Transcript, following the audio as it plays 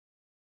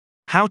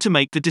How to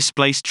make the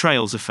displaced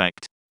trails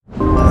effect.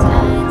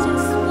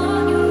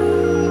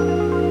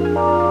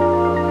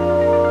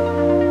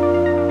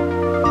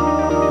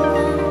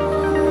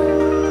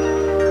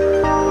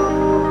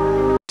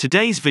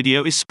 Today's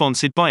video is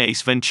sponsored by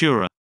Ace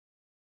Ventura.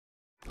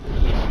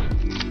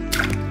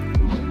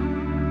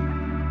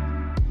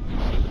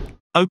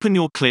 Open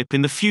your clip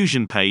in the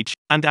Fusion page,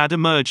 and add a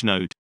merge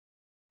node.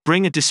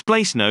 Bring a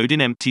displace node in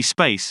empty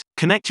space,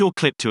 connect your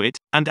clip to it,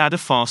 and add a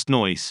fast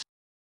noise.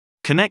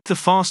 Connect the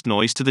fast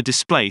noise to the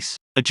displace,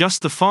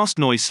 adjust the fast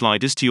noise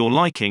sliders to your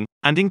liking,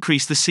 and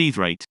increase the seethe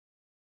rate.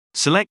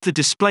 Select the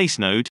displace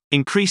node,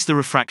 increase the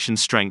refraction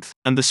strength,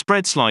 and the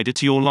spread slider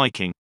to your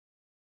liking.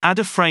 Add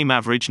a frame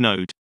average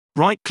node.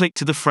 Right-click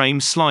to the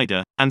frames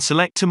slider, and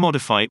select to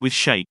modify it with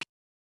shake.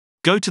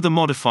 Go to the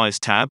Modifiers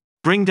tab,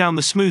 bring down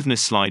the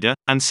smoothness slider,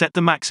 and set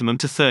the maximum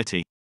to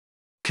 30.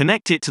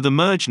 Connect it to the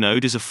merge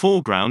node as a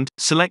foreground,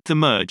 select the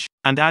merge,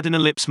 and add an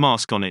ellipse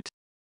mask on it.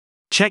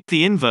 Check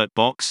the invert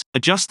box,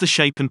 adjust the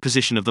shape and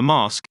position of the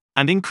mask,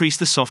 and increase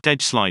the soft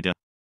edge slider.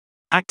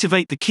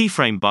 Activate the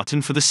keyframe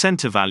button for the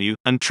center value,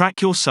 and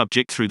track your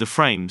subject through the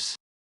frames.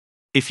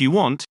 If you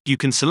want, you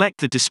can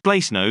select the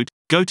displace node,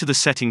 go to the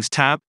Settings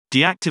tab,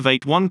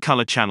 deactivate one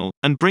color channel,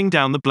 and bring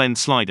down the blend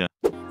slider.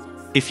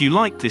 If you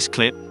liked this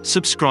clip,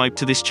 subscribe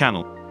to this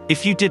channel.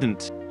 If you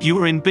didn't, you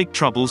are in big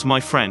troubles, my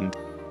friend.